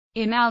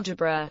In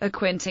algebra, a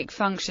quintic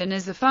function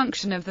is a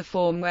function of the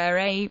form where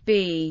a,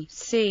 b,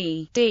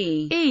 c,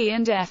 d, e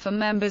and f are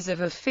members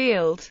of a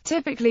field,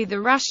 typically the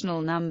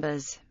rational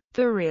numbers,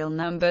 the real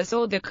numbers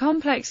or the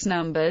complex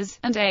numbers,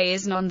 and a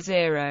is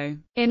non-zero.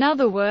 In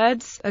other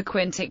words, a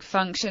quintic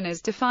function is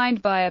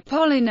defined by a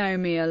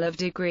polynomial of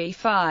degree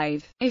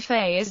 5. If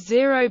a is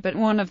 0 but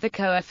one of the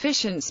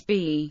coefficients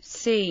b,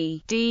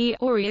 c, d,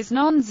 or e is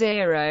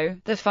non-zero,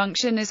 the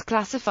function is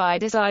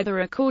classified as either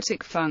a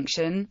quartic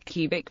function,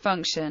 cubic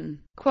function,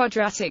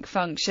 quadratic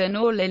function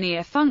or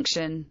linear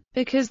function.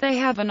 Because they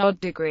have an odd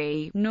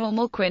degree,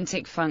 normal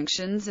quintic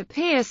functions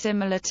appear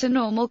similar to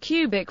normal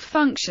cubic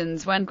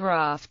functions when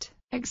graphed,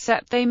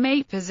 except they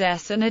may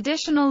possess an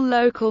additional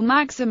local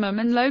maximum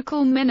and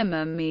local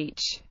minimum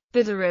each.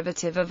 The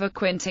derivative of a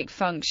quintic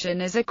function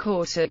is a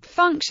quartic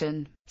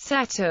function.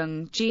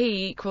 Setting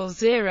g equals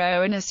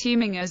 0 and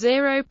assuming a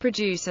 0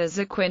 produces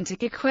a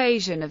quintic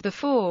equation of the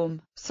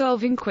form.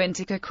 Solving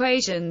quintic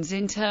equations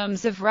in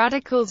terms of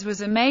radicals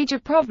was a major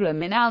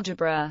problem in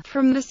algebra,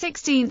 from the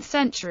 16th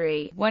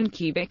century, when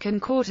cubic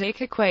and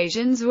quartic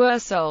equations were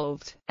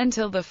solved,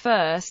 until the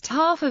first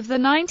half of the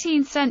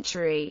 19th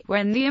century,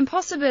 when the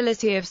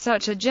impossibility of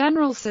such a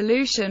general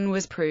solution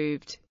was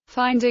proved.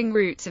 Finding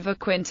roots of a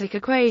quintic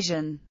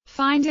equation.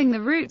 Finding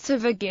the roots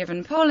of a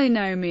given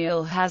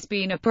polynomial has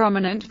been a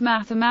prominent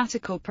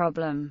mathematical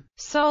problem.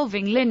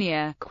 Solving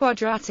linear,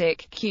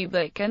 quadratic,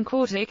 cubic and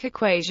quartic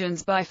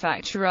equations by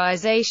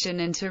factorization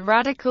into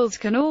radicals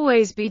can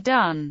always be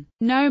done,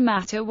 no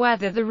matter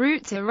whether the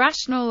roots are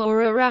rational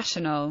or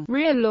irrational,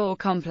 real or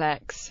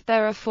complex.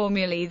 There are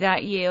formulae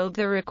that yield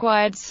the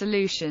required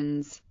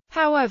solutions.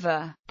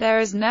 However,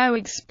 there is no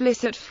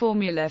explicit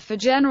formula for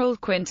general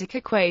quintic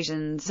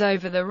equations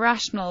over the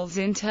rationals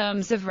in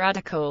terms of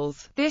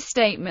radicals. This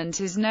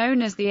statement is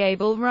known as the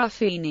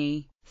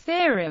Abel-Ruffini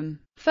theorem,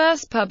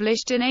 first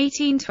published in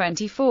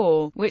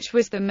 1824, which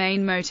was the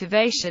main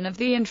motivation of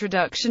the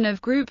introduction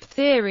of group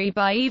theory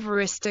by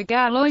Évariste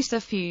Galois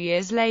a few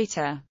years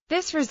later.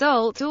 This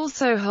result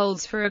also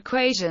holds for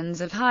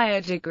equations of higher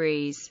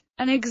degrees.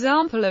 An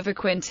example of a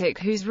quintic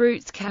whose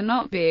roots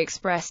cannot be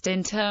expressed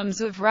in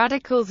terms of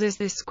radicals is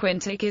this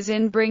quintic is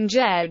in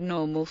Bring-Jed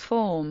normal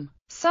form.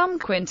 Some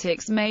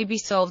quintics may be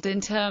solved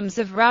in terms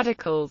of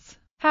radicals.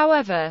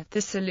 However, the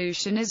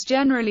solution is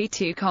generally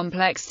too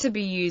complex to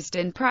be used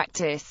in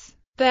practice.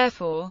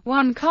 Therefore,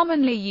 one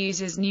commonly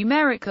uses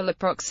numerical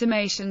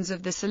approximations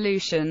of the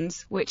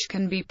solutions, which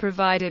can be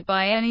provided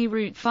by any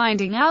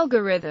root-finding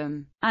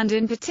algorithm, and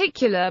in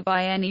particular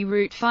by any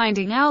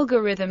root-finding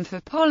algorithm for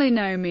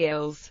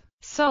polynomials.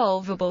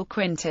 Solvable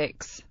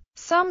quintics.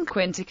 Some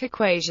quintic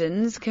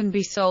equations can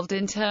be solved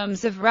in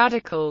terms of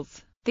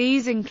radicals.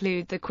 These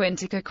include the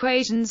quintic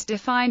equations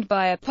defined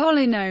by a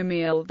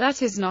polynomial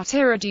that is not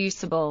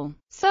irreducible,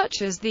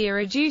 such as the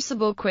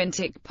irreducible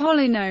quintic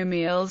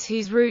polynomials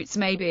whose roots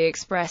may be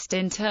expressed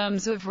in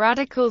terms of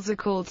radicals are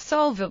called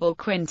solvable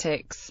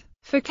quintics.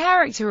 For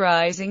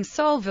characterizing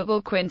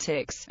solvable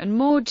quintics, and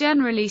more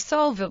generally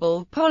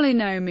solvable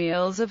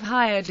polynomials of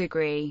higher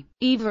degree,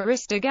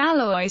 Évariste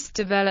Galois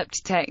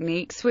developed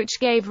techniques which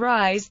gave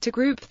rise to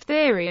group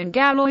theory and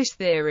Galois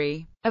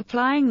theory.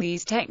 Applying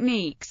these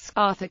techniques,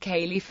 Arthur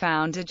Cayley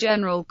found a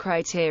general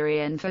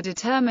criterion for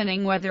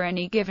determining whether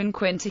any given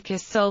quintic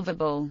is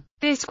solvable.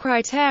 This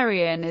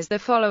criterion is the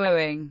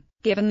following.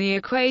 Given the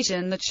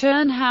equation, the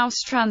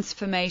Chern-House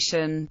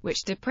transformation,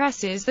 which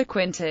depresses the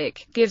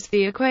quintic, gives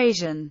the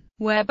equation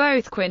where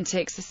both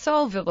quintics are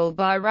solvable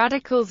by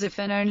radicals if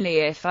and only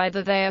if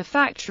either they are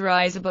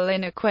factorizable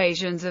in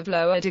equations of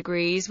lower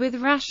degrees with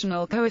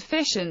rational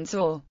coefficients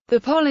or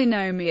the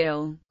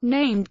polynomial,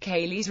 named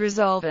Cayley's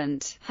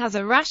resolvent, has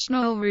a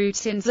rational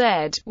root in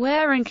Z,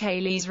 wherein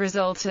Cayley's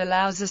result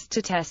allows us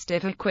to test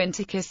if a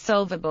quintic is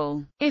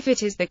solvable. If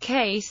it is the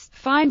case,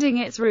 finding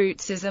its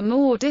roots is a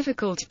more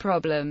difficult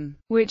problem,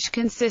 which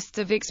consists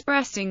of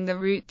expressing the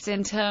roots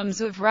in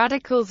terms of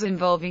radicals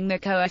involving the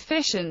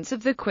coefficients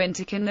of the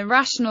quintic and the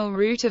rational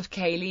root of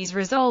Cayley's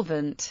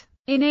resolvent.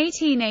 In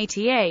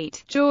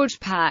 1888, George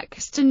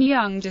Paxton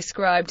Young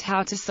described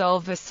how to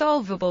solve a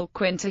solvable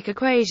quintic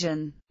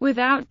equation.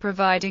 Without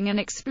providing an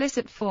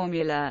explicit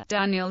formula,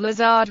 Daniel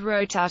Lazard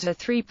wrote out a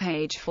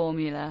 3-page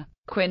formula.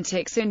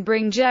 Quintics in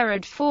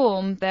Bring-Jed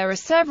form. There are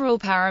several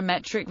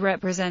parametric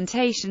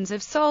representations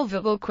of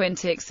solvable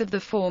quintics of the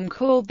form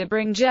called the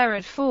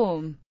Bring-Jed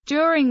form.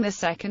 During the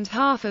second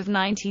half of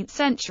 19th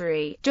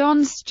century,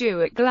 John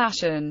Stuart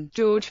Glashan,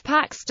 George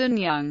Paxton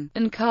Young,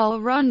 and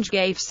Carl Runge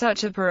gave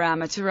such a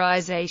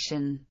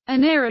parameterization.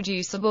 An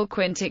irreducible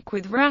quintic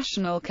with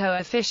rational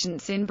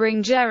coefficients in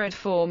Bring-Jed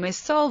form is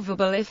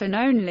solvable if and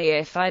only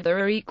if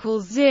either a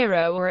equals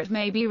 0 or it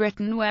may be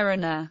written where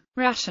an a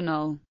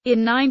rational.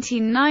 In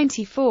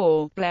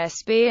 1994,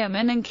 Bless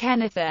Bierman and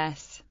Kenneth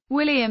S.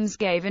 Williams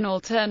gave an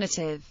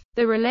alternative.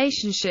 The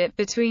relationship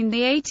between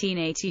the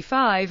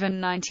 1885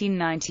 and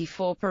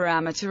 1994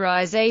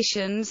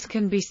 parameterizations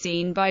can be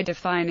seen by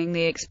defining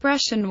the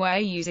expression where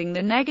using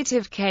the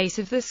negative case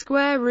of the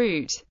square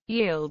root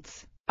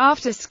yields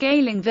After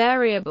scaling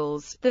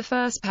variables, the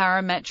first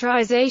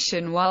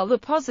parametrization while the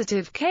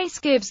positive case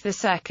gives the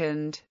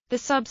second. The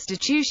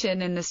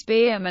substitution in the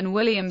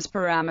Spearman-Williams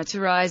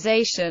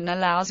parameterization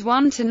allows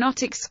one to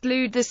not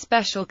exclude the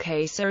special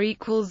case A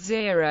equals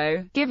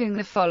 0, giving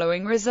the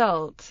following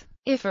result.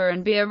 If A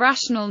and B are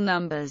rational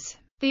numbers,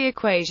 the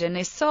equation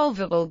is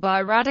solvable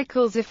by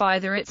radicals if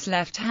either its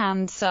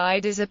left-hand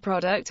side is a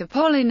product of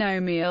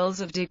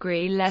polynomials of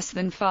degree less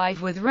than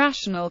 5 with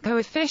rational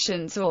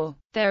coefficients, or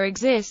there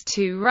exist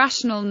two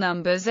rational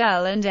numbers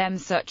L and M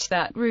such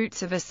that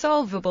roots of a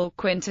solvable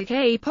quintic.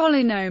 A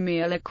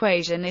polynomial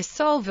equation is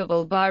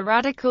solvable by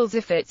radicals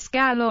if its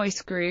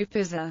Galois group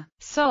is a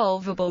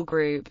solvable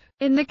group.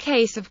 In the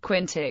case of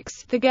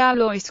quintics, the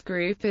Galois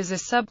group is a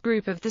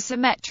subgroup of the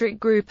symmetric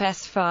group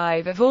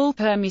S5 of all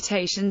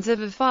permutations of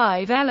a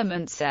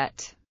 5-element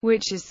set,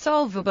 which is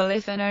solvable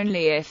if and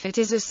only if it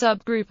is a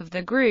subgroup of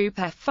the group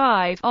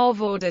F5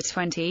 of order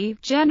 20,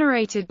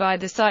 generated by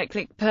the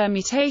cyclic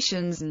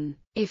permutations, and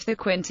if the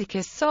quintic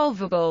is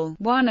solvable,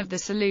 one of the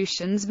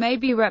solutions may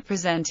be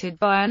represented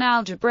by an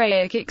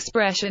algebraic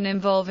expression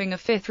involving a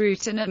fifth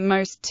root and at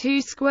most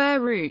two square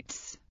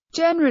roots,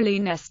 generally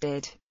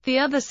nested. The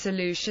other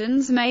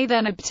solutions may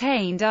then be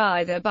obtained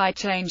either by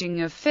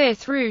changing a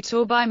fifth root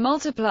or by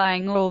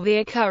multiplying all the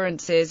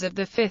occurrences of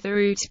the fifth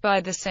root by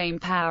the same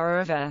power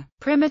of a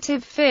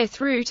primitive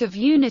fifth root of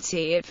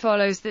unity. It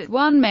follows that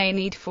one may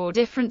need 4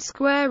 different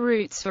square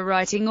roots for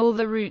writing all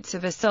the roots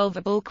of a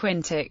solvable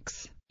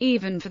quintics.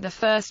 Even for the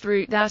first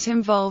root that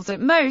involves at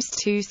most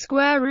 2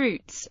 square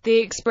roots, the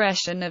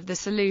expression of the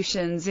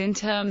solutions in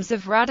terms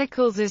of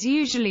radicals is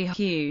usually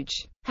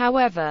huge.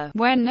 However,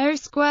 when no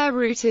square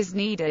root is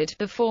needed,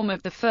 the form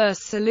of the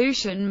first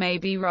solution may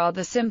be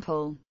rather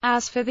simple.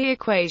 As for the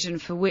equation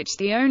for which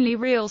the only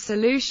real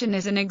solution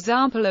is an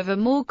example of a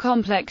more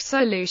complex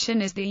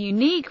solution is the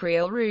unique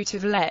real root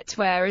of let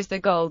where is the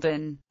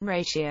golden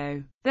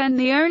ratio, then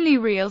the only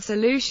real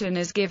solution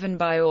is given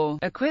by or,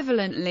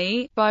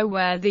 equivalently, by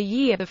where the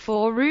ye are the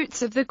 4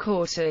 roots of the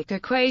quartic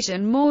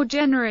equation. More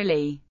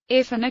generally,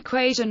 if an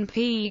equation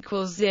p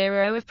equals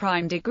 0 of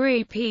prime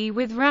degree p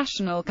with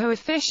rational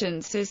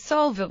coefficients is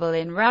solvable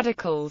in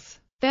radicals,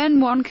 then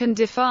one can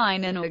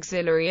define an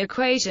auxiliary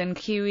equation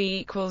q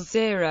equals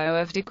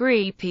 0 of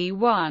degree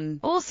p1,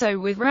 also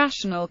with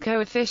rational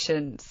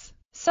coefficients,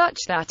 such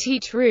that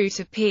each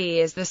root of p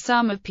is the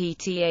sum of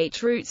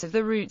pth roots of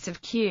the roots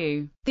of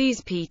q.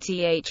 These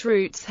pth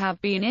roots have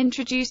been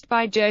introduced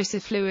by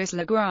Joseph Louis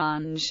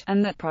Lagrange,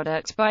 and that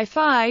product by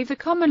 5 are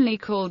commonly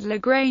called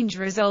Lagrange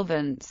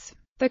Resolvents.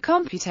 The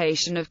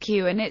computation of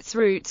q and its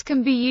roots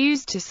can be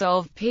used to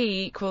solve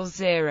p equals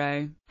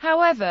 0.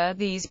 However,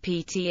 these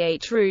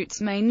pth roots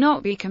may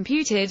not be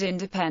computed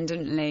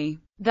independently.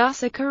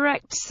 Thus a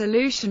correct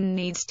solution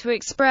needs to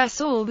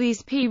express all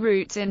these p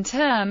roots in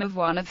terms of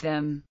one of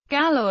them.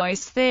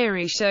 Galois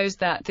theory shows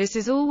that this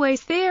is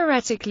always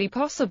theoretically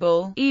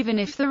possible, even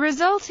if the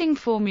resulting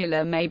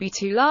formula may be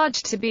too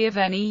large to be of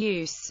any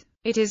use.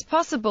 It is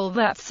possible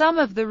that some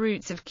of the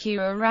roots of q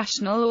are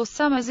rational or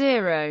some are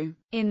 0.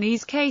 In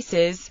these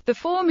cases, the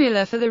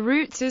formula for the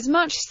roots is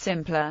much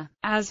simpler.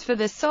 As for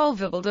the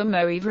solvable de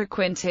Moivre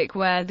quintic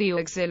where the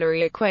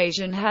auxiliary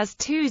equation has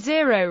 2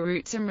 0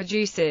 roots and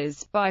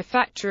reduces, by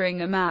factoring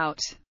them out,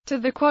 to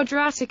the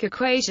quadratic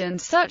equation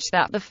such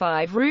that the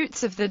 5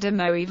 roots of the de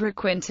Moivre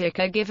quintic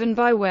are given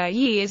by where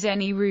ye is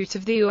any root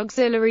of the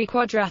auxiliary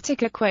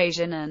quadratic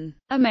equation and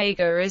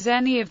omega is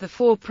any of the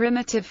 4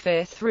 primitive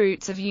fifth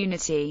roots of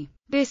unity.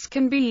 This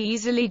can be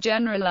easily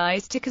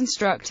generalized to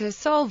construct a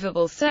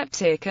solvable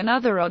septic and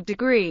other odd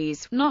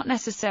degrees, not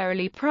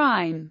necessarily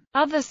prime.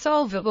 Other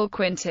solvable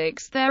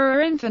quintics. There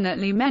are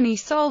infinitely many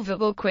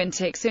solvable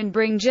quintics in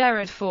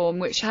Bring-Gerard form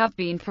which have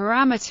been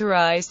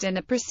parameterized in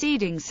a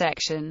preceding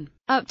section.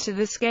 Up to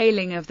the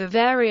scaling of the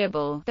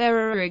variable,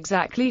 there are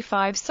exactly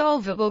 5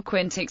 solvable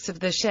quintics of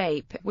the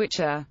shape, which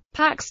are.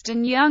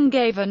 Paxton-Young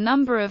gave a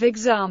number of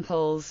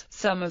examples,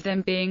 some of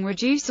them being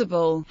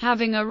reducible,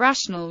 having a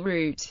rational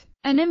root.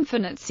 An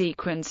infinite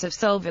sequence of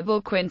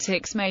solvable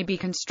quintics may be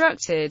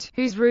constructed,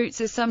 whose roots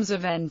are sums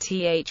of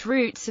nth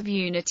roots of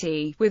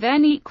unity, with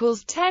n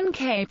equals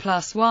 10k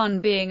plus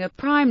 1 being a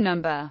prime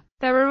number.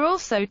 There are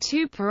also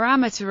 2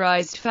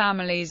 parameterized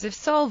families of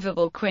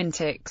solvable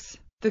quintics,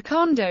 the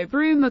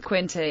Kondo-Brumer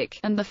quintic,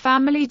 and the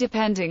family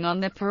depending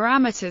on the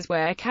parameters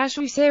where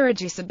casus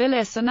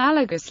irreducibilis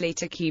analogously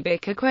to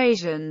cubic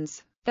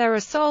equations. There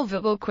are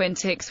solvable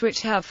quintics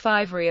which have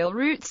 5 real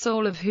roots,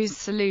 all of whose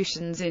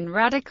solutions in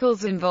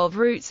radicals involve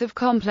roots of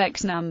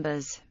complex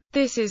numbers.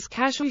 This is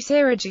casus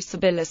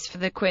irreducibilis for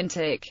the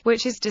quintic,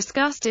 which is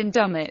discussed in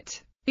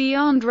Dummett.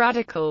 Beyond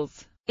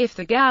radicals, if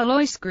the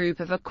Galois group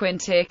of a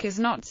quintic is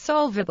not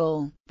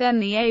solvable, then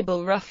the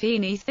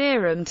Abel-Ruffini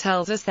theorem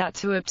tells us that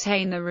to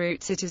obtain the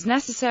roots it is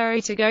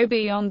necessary to go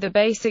beyond the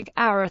basic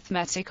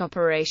arithmetic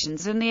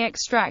operations and the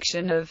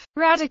extraction of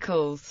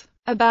radicals.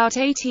 About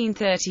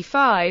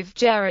 1835,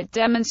 Gerard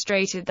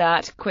demonstrated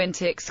that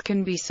quintics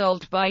can be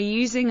solved by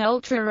using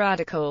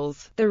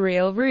ultra-radicals, the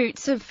real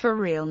roots of for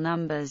real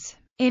numbers.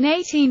 In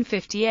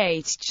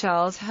 1858,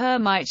 Charles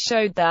Hermite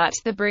showed that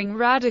the Bring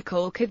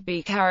radical could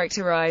be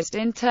characterized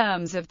in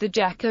terms of the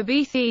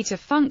Jacobi theta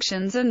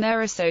functions and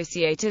their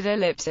associated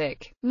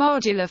elliptic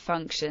modular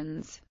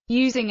functions,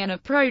 using an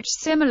approach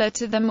similar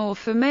to the more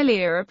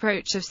familiar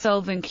approach of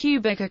solving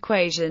cubic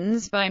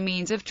equations by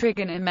means of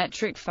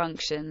trigonometric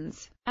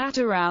functions. At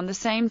around the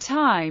same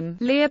time,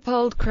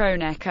 Leopold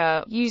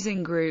Kronecker,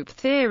 using group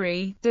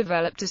theory,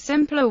 developed a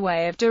simpler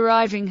way of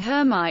deriving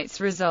Hermite's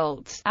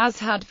results, as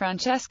had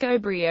Francesco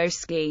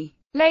Brioschi.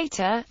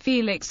 Later,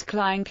 Felix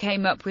Klein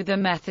came up with a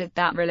method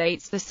that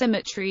relates the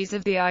symmetries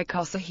of the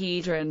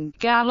icosahedron,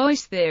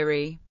 Galois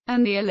theory,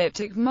 and the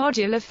elliptic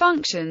modular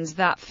functions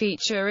that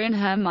feature in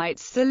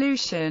Hermite's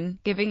solution,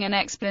 giving an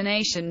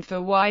explanation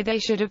for why they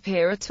should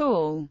appear at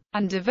all,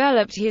 and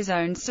developed his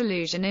own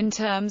solution in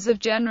terms of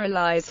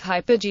generalized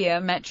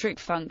hypergeometric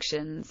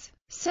functions.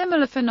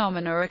 Similar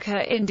phenomena occur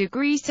in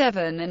degree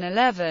 7 and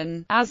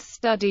 11, as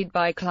studied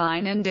by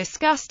Klein and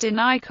discussed in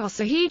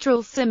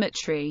icosahedral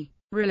symmetry.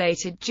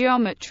 Related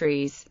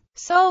geometries.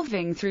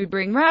 Solving through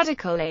Bring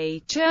radical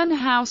A.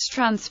 Chern-Haus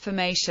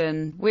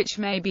transformation, which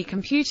may be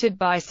computed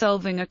by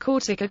solving a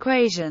quartic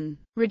equation,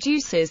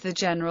 reduces the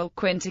general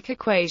quintic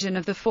equation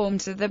of the form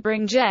to the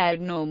Bring-Z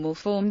normal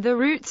form. The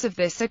roots of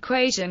this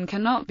equation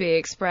cannot be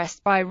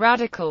expressed by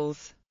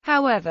radicals.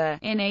 However,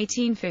 in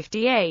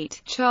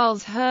 1858,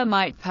 Charles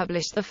Hermite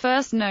published the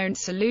first known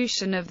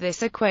solution of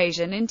this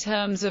equation in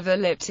terms of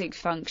elliptic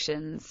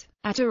functions.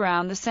 At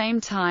around the same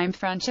time,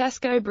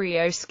 Francesco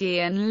Brioschi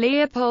and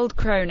Leopold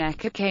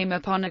Kronecker came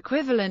upon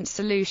equivalent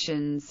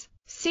solutions.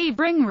 See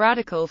Bring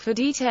radical for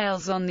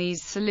details on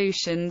these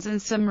solutions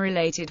and some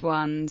related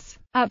ones.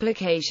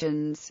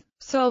 Applications.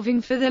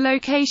 Solving for the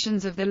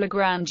locations of the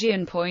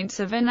Lagrangian points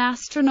of an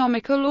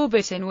astronomical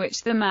orbit in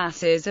which the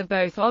masses of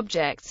both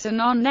objects are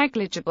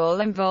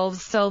non-negligible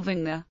involves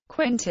solving the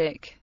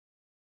quintic